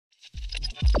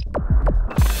Good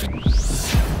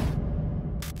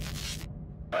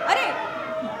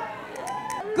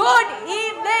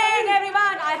evening,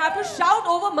 everyone. I have to shout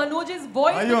over Manoj's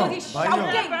voice because he's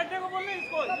shouting.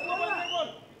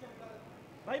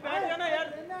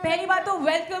 पहली बात तो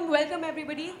welcome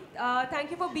everybody.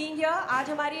 Thank you for being here. आज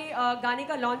हमारे गाने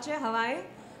का launch है Hawayein.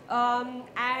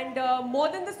 And more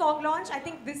than the song launch, I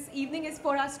think this evening is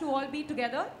for us to all be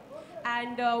together.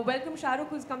 And welcome Shahrukh,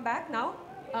 who's come back now.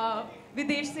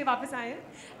 विदेश से वापस आए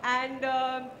and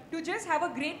to just have a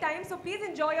great time, so please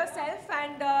enjoy yourself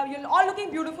and you're all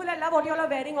looking beautiful. I love what you all are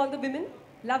wearing, all the women,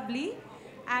 lovely,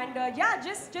 and yeah,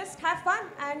 just have fun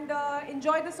and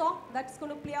enjoy the song that's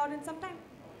going to play out in some time.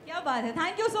 क्या बात है.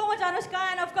 Thank you so much Anushka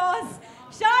and of course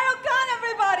Shahrukh Khan,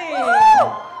 everybody.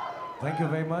 Thank you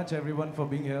very much everyone for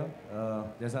being here.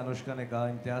 जैसा अनुष्का ने कहा,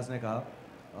 इम्तियाज़ ने कहा,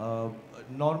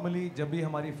 normally जब भी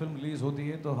हमारी फिल्म रिलीज़ होती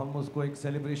है तो हम उसको एक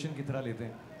सेलिब्रेशन की तरह लेते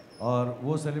हैं और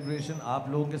वो सेलिब्रेशन आप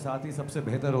लोगों के साथ ही सबसे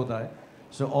बेहतर होता है.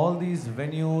 So all these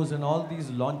venues and all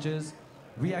these launches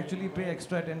we actually पे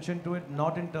extra attention to it,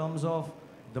 not in terms of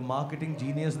the marketing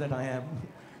genius that I am,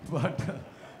 but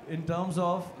in terms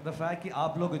of the fact कि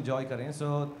आप लोग इन्जॉय करें. सो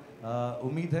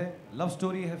उम्मीद है, love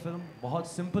story है film,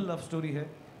 बहुत simple love story है.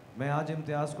 मैं आज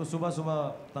इम्तियाज़ को सुबह सुबह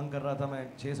तंग कर रहा था, मैं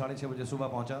 6-6:30 बजे सुबह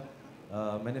पहुंचा.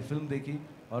 मैंने फ़िल्म देखी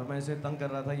और मैं इसे तंग कर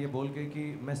रहा था ये बोल के कि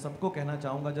मैं सबको कहना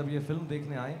चाहूँगा जब ये फ़िल्म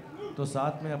देखने आएँ तो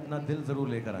साथ में अपना दिल ज़रूर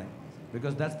लेकर आएँ,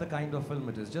 because that's the kind of film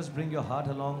it is. Just bring your heart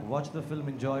along, watch the film,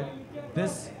 enjoy.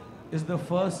 This is the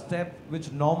first step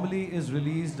which normally is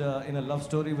released in a love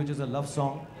story which is a love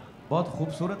song. बहुत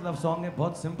खूबसूरत love song है,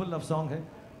 बहुत simple love song है.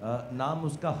 नाम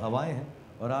उसका हवाएं है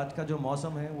और आज का जो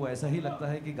मौसम है वो ऐसा ही लगता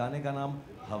है कि गाने का नाम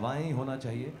हवाएं ही होना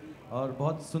चाहिए और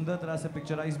बहुत सुंदर तरह से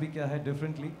पिक्चराइज भी किया है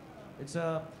differently. It's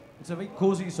a very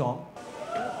cozy song.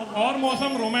 और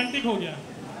मौसम रोमांटिक हो गया.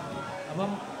 अब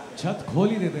हम छत खोल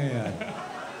ही देते हैं यार.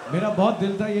 मेरा बहुत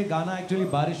दिल था ये गाना एक्चुअली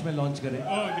बारिश में लॉन्च करें.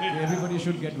 Everybody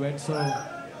should get wet, so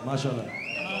माशाल्लाह.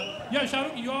 Yeah,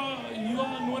 Shahrukh, you are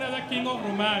known as a king of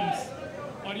romance.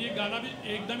 और ये गाना भी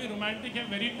एकदम ही रोमांटिक है,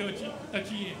 very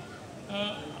touchy है.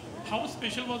 How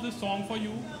special was this song for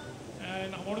you and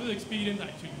what was the experience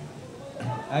actually?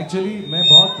 Actually मैं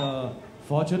बहुत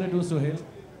fortunate हूँ सुहेल.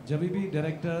 जब भी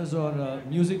डायरेक्टर्स और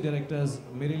म्यूज़िक डायरेक्टर्स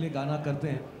मेरे लिए गाना करते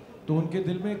हैं तो उनके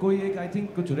दिल में कोई एक आई थिंक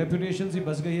कुछ रेपुटेशन सी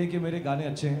बस गई है कि मेरे गाने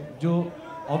अच्छे हैं, जो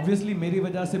ऑब्वियसली मेरी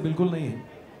वजह से बिल्कुल नहीं है.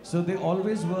 सो they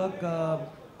always work,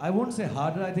 I won't say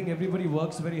harder, I think everybody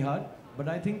works very hard, but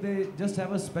I think they just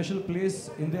have a special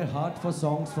place in their heart for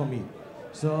songs for me.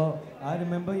 So I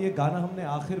remember ये गाना हमने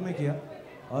आखिर में किया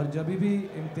और जब भी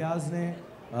इम्तियाज़ ने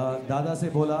दादा से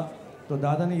बोला तो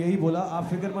दादा ने यही बोला, आप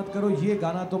फिक्र मत करो, ये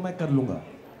गाना तो मैं कर लूँगा.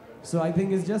 So I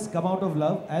think it's just come out of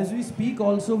love. As we speak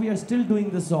also we are still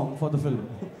doing this song for the film.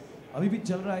 अभी भी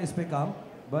चल रहा है इस पे काम.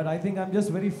 But I think I'm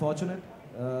just very fortunate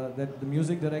that the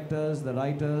music directors, the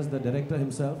writers, the director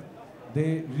himself, they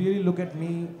really look at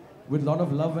me with a lot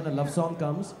of love when a love song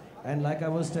comes. And like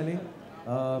I was telling,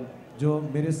 जो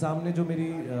मेरे सामने जो मेरी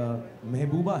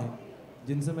महबूबा है,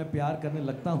 जिनसे मैं प्यार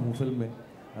करने लगता हूँ फिल्म में,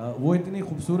 वो इतनी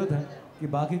खूबसूरत है कि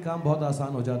बाकी काम बहुत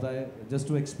आसान हो जाता है. Just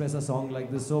to express a song like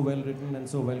this, so well written and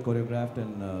so well choreographed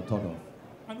and thought of.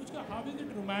 Anushka, how is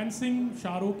it romancing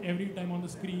Shahrukh every time on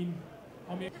the screen?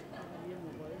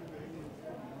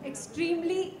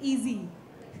 Extremely easy.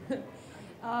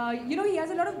 You know, he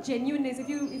has a lot of genuineness.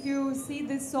 If you see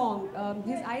this song,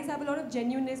 his eyes have a lot of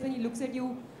genuineness when he looks at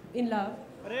you in love.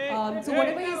 So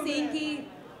whatever he's saying कि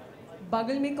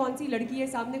बगल में कौन सी लड़की है,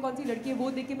 सामने कौन सी लड़की है, वो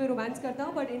देख के मैं रोमांस करता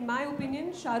हूँ. But in my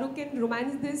opinion Shahrukh can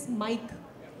romance this mic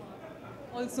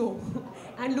also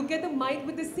and look at the mic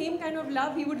with the same kind of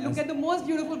love he would look at the most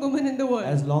beautiful woman in the world.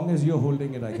 As long as you're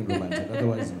holding it I can romance it,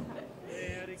 otherwise no.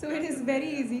 So it is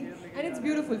very easy and it's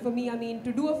beautiful for me. I mean,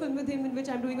 to do a film with him in which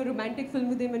I'm doing a romantic film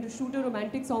with him and to shoot a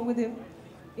romantic song with him,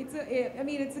 it's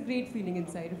a great feeling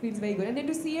inside. It feels very good. And then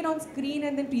to see it on screen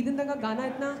and then Preethan ka गाना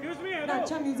इतना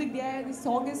अच्छा music दिया है. The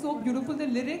song is so beautiful. The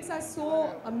lyrics are so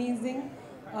amazing.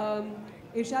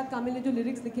 इरशाद कामिल ने जो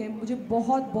lyrics लिखे हैं मुझे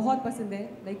बहुत बहुत पसंद है.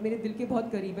 लाइक मेरे दिल के बहुत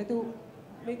करीब है, तो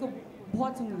मेरे को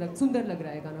बहुत सुंदर लग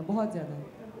रहा है गाना, बहुत ज़्यादा.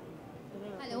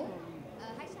 हेलो,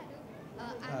 हाय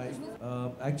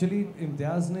शाहरुख. एक्चुअली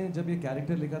इम्तियाज़ ने जब ये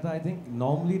कैरेक्टर लिखा था, आई थिंक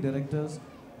नॉर्मली डायरेक्टर्स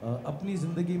अपनी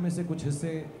ज़िंदगी में से कुछ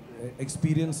हिस्से,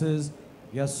 एक्सपीरियंसेस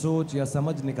या सोच या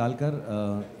समझ निकाल कर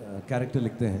कैरेक्टर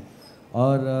लिखते हैं.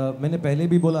 और मैंने पहले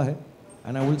भी बोला है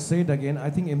and I will say it again,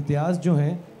 I think इम्तियाज़ जो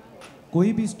हैं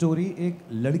कोई भी स्टोरी एक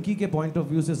लड़की के पॉइंट ऑफ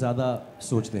व्यू से ज़्यादा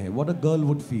सोचते हैं. What a girl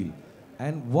would feel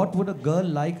and what would a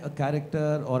girl like a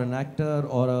character और एन एक्टर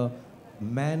और a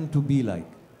man to be like.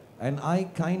 And I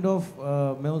kind of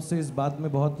मैं उससे इस बात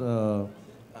में बहुत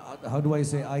how do I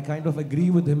say, I kind of agree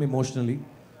with him emotionally.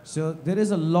 So there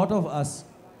is a lot of us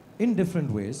in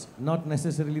different ways, not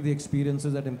necessarily the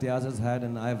experiences that Imtiaz has had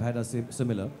and I've had are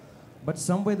similar, but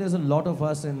somewhere there's a lot of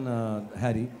us in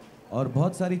Harry. और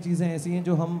बहुत सारी चीज़ें ऐसी हैं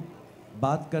जो हम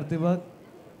बात करते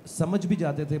वक्त समझ भी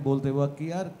जाते थे बोलते वक्त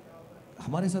कि यार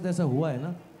हमारे साथ ऐसा हुआ है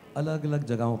ना अलग अलग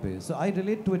जगहों पे. So I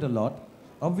relate to it a lot.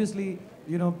 Obviously,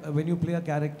 you know, when you play a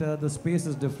character, the space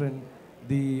is different,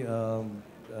 the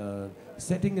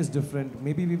setting is different.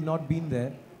 Maybe we've not been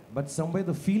there, but somewhere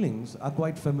the feelings are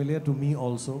quite familiar to me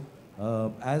also,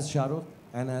 as Shahrukh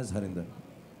and as Harinder.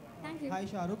 Thank you. Hi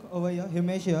Shahrukh, over here,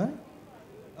 Himesh here.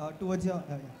 Towards your,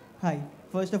 hi.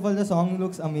 First of all, the song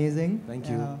looks amazing. Thank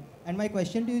you. And my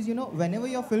question to you is, you know, whenever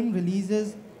your film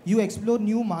releases, you explore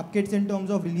new markets in terms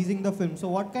of releasing the film. So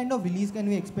what kind of release can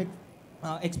we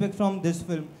expect from this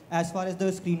film as far as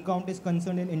the screen count is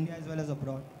concerned in India as well as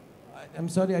abroad? I'm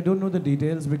sorry, I don't know the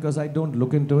details because I don't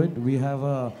look into it. We have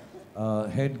a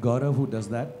head Gaurav who does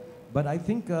that. But I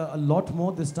think a lot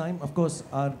more this time. Of course,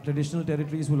 our traditional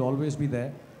territories will always be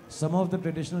there. Some of the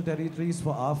traditional territories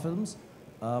for our films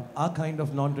are kind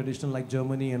of non-traditional, like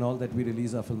Germany and all that we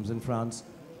release our films in France.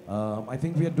 I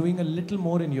think we are doing a little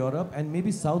more in Europe and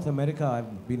maybe South America,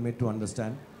 I've been made to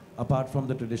understand, apart from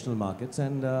the traditional markets.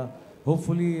 And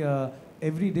hopefully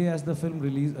every day as the film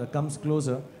release comes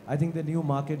closer, I think the new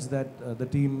markets that the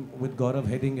team with Gaurav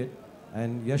heading it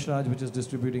and Yash Raj, which is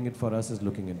distributing it for us, is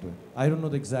looking into it. I don't know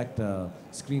the exact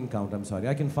screen count, I'm sorry.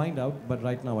 I can find out, but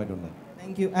right now I don't know.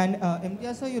 Thank you. And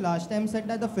Imtiaz sir, you last time said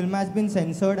that the film has been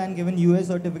censored and given US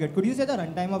certificate. Could you say the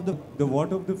runtime of the... The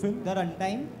what of the film? The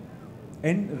runtime?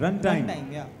 And runtime?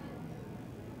 Runtime, yeah.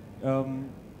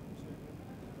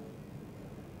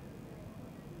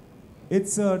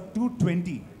 It's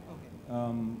 220 Okay.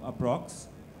 approx.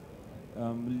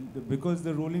 Because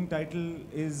the rolling title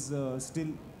is still,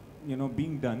 you know,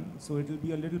 being done, so it will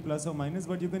be a little plus or minus,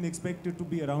 but you can expect it to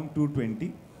be around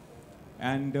 220.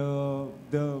 And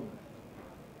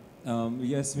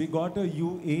yes, we got a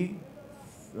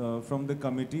UA from the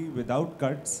committee without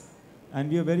cuts, and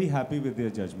we are very happy with their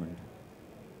judgment.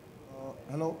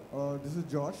 Hello, this is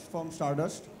Josh from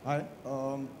Stardust. Hi.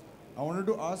 I wanted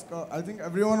to ask. I think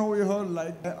everyone over here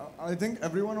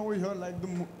liked.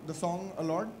 The song a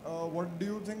lot. What do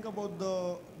you think about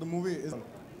the movie?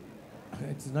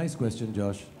 It's a nice question,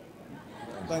 Josh.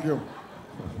 Thank you.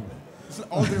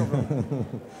 All three of them.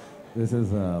 This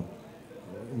is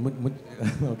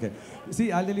okay.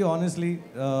 See, I'll tell you honestly.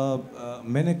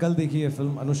 मैंने कल देखी है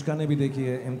film. Anushka ने भी देखी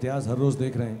है. इम्तियाज हर रोज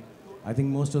देख रहे हैं. I think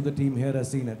most of the team here has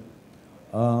seen it.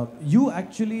 You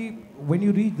actually, when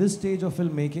you reach this stage of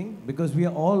filmmaking, because we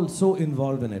are all so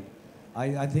involved in it,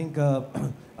 I think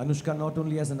Anushka, not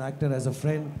only as an actor, as a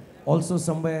friend, also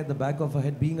somewhere at the back of her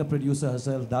head, being a producer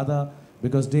herself, Dada,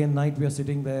 because day and night we are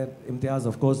sitting there. Imtiaz,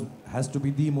 of course, has to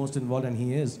be the most involved, and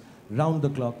he is, round the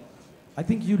clock. I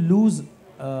think you lose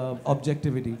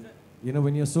objectivity, you know,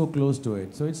 when you're so close to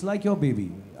it. So it's like your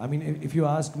baby. I mean, if you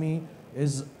ask me,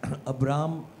 is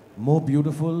Abram more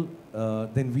beautiful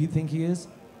than we think he is?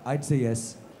 I'd say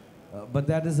yes. But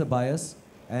that is a bias,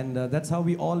 and that's how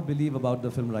we all believe about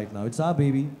the film right now. It's our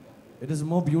baby. It is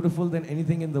more beautiful than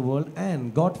anything in the world,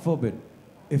 and God forbid,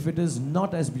 if it is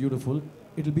not as beautiful,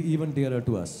 it'll be even dearer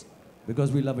to us,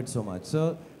 because we love it so much.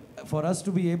 So for us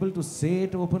to be able to say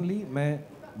it openly, मैं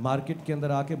market के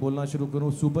अंदर आके बोलना शुरू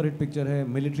करूँ, super hit picture है,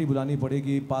 military बुलानी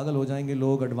पड़ेगी, पागल हो जाएंगे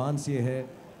लोग, एडवांस ये है,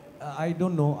 I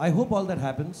don't know. I hope all that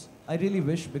happens. I really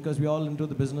wish, because we're all into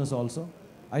the business also.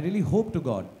 I really hope to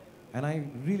God, and I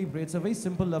really pray. It's a very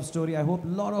simple love story. I hope a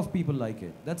lot of people like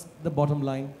it. That's the bottom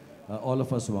line all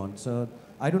of us want. So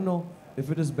I don't know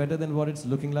if it is better than what it's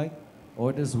looking like,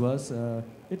 or it is worse.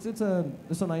 It's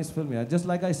a nice film, yeah. Just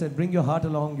like I said, bring your heart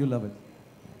along, you love it.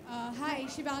 Hi,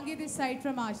 Shivangi this side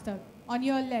from Aaj Tak. On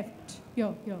your left,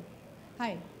 here.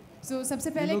 Hi. So सबसे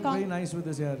You पहले look very nice with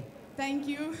this, yeah. Thank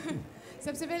you.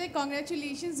 सबसे पहले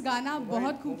congratulations, गाना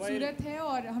बहुत खूबसूरत है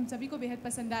और हम सभी को बेहद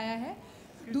पसंद आया है.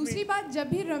 दूसरी बात, जब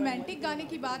भी रोमांटिक गाने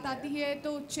की बात आती है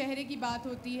तो चेहरे की बात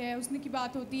होती है, उसने की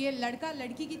बात होती है, लड़का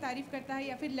लड़की की तारीफ़ करता है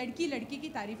या फिर लड़की लड़के की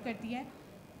तारीफ़ करती है.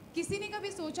 किसी ने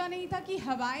कभी सोचा नहीं था कि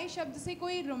हवाएं शब्द से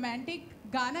कोई रोमांटिक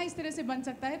गाना इस तरह से बन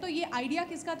सकता है. तो ये आइडिया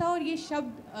किसका था और ये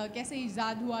शब्द कैसे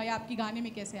ईजाद हुआ या आपकी गाने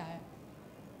में कैसे आया?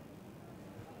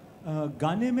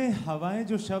 गाने में हवाएं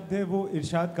जो शब्द है वो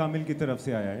इरशाद कामिल की तरफ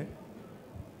से आया है.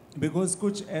 बिकॉज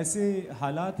कुछ ऐसे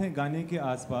हालात हैं गाने के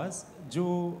आसपास जो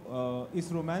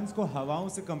इस रोमांस को हवाओं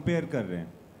से कंपेयर कर रहे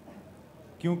हैं,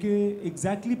 क्योंकि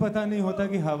एग्जैक्टली पता नहीं होता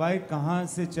कि हवाएं कहाँ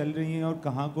से चल रही हैं और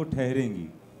कहाँ को ठहरेंगी.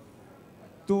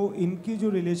 तो इनकी जो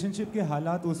रिलेशनशिप के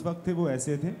हालात उस वक्त थे वो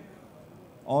ऐसे थे,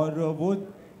 और वो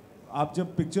आप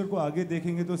जब पिक्चर को आगे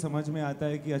देखेंगे तो समझ में आता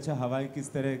है कि अच्छा हवाएं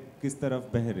किस तरफ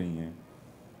बह रही हैं।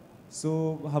 सो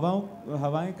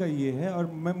हवाएं का ये है। और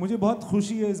मुझे बहुत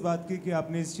खुशी है इस बात की कि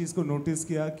आपने इस चीज़ को नोटिस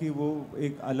किया कि वो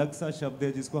एक अलग सा शब्द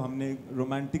है जिसको हमने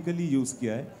रोमांटिकली यूज़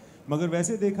किया है। मगर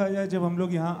वैसे देखा जाए जब हम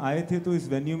लोग यहाँ आए थे तो इस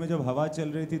वेन्यू में जब हवा चल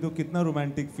रही थी तो कितना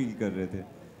रोमांटिक फील कर रहे थे।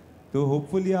 तो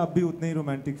होपफुली आप भी उतना ही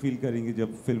रोमांटिक फील करेंगे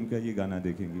जब फिल्म का ये गाना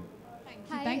देखेंगे।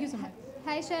 Thank you so much.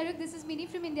 Hi Shahrukh, this is Mini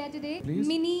from India Today. Please.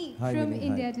 Mini Hi, from Mini.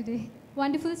 India Hi. Today.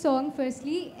 Wonderful song,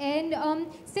 firstly. And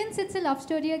since it's a love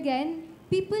story again,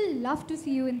 people love to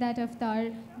see you in that avatar.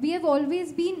 We have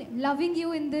always been loving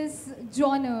you in this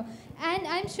genre. And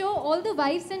I'm sure all the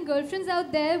wives and girlfriends out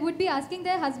there would be asking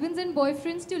their husbands and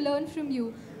boyfriends to learn from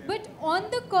you. But on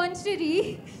the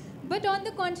contrary,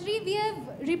 we have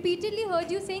repeatedly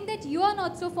heard you saying that you are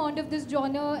not so fond of this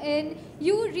genre and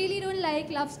you really don't like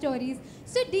love stories.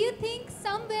 So do you think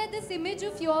somewhere this image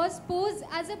of yours pose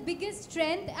as a biggest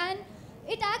strength and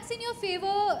it acts in your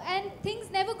favor and things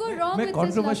never go wrong मैं with this love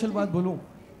controversial story? बात बोलूँ,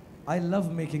 I love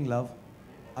making love,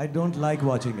 I don't like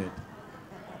watching it.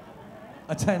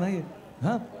 अच्छा है ना ये?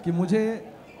 हाँ कि मुझे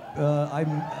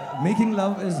making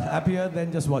love is happier than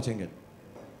just watching it.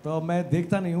 तो मैं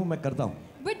देखता नहीं हूँ, मैं करता हूँ.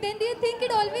 But then do you think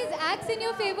it always acts in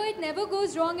your favor? It never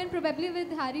goes wrong, and probably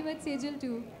with Harry Met Sejal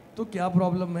too. तो क्या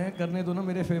प्रॉब्लम है, करने दो ना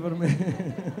मेरे फेवर में.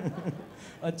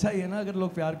 अच्छा ही है ना अगर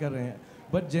लोग प्यार कर रहे हैं.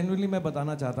 बट जेन्युइनली मैं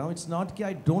बताना चाहता हूँ, इट्स नॉट कि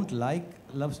I don't like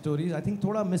love stories. I think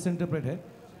थोड़ा मिस इंटरप्रेट है.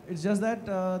 It's just that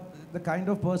the kind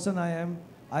of person I am,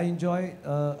 I enjoy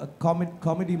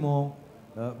comedy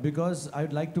more because I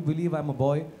would like to believe I am a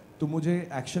boy. तो मुझे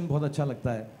action बहुत अच्छा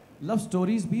लगता है. Love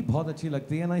stories भी बहुत अच्छी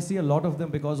लगती है and I C a lot of them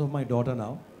because of my daughter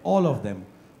now. All of them.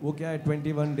 वो क्या है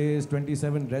 21 days,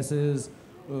 27 dresses,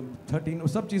 13,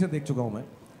 सब चीज़ें देख चुका हूँ मैं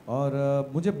और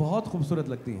मुझे बहुत खूबसूरत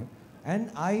लगती हैं. And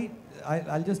I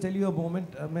just tell you a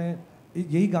moment. मैं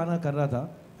यही गाना कर रहा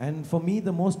था and for me the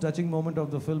most touching moment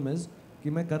of the film is कि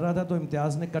मैं कर रहा था तो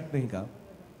इम्तियाज़ ने कट नहीं कहा.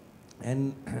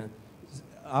 And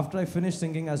after I finish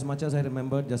singing as much as I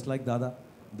remember, just like दादा,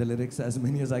 the lyrics as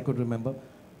many as I could remember,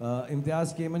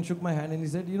 Imtiaz came and Shuk my hand and he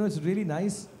said, you know it's really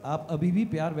nice, आप अभी भी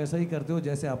प्यार वैसा ही करते हो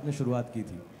जैसे आपने शुरुआत की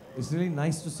थी. It's really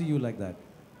nice to C you like that.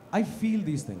 I feel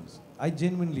these things. I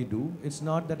genuinely do. It's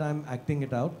not that I'm acting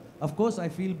it out. Of course, I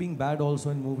feel being bad also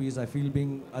in movies. I feel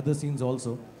being other scenes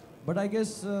also. But I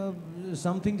guess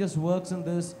something just works in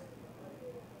this.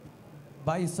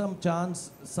 By some chance,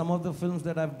 some of the films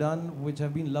that I've done, which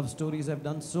have been love stories, have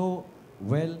done so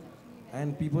well,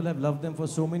 and people have loved them for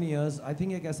so many years. I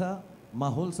think एक ऐसा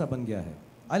माहौल सा बन गया है.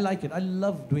 I like it. I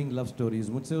love doing love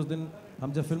stories. मुझसे उस दिन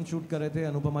हम जब फिल्म शूट कर रहे थे,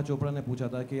 अनुपमा चोपड़ा ने पूछा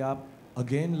था कि आप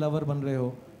अगेन लवर बन रहे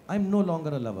हो. I'm no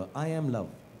longer a lover. I am love.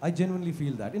 I genuinely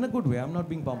feel that in a good way. I'm not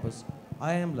being pompous.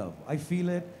 I am love. I feel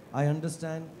it. I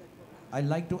understand. I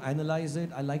like to analyze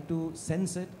it. I like to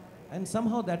sense it. And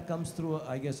somehow that comes through,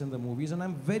 I guess, in the movies. And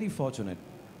I'm very fortunate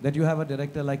that you have a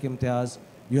director like Imtiaz.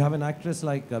 You have an actress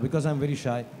like, because I'm very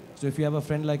shy. So if you have a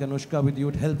friend like Anushka with you,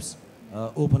 it helps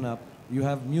open up. You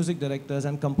have music directors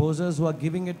and composers who are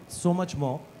giving it so much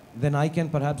more than I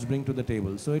can perhaps bring to the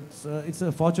table. So it's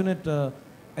a fortunate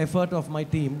effort of my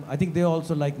team. I think they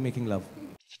also like making love.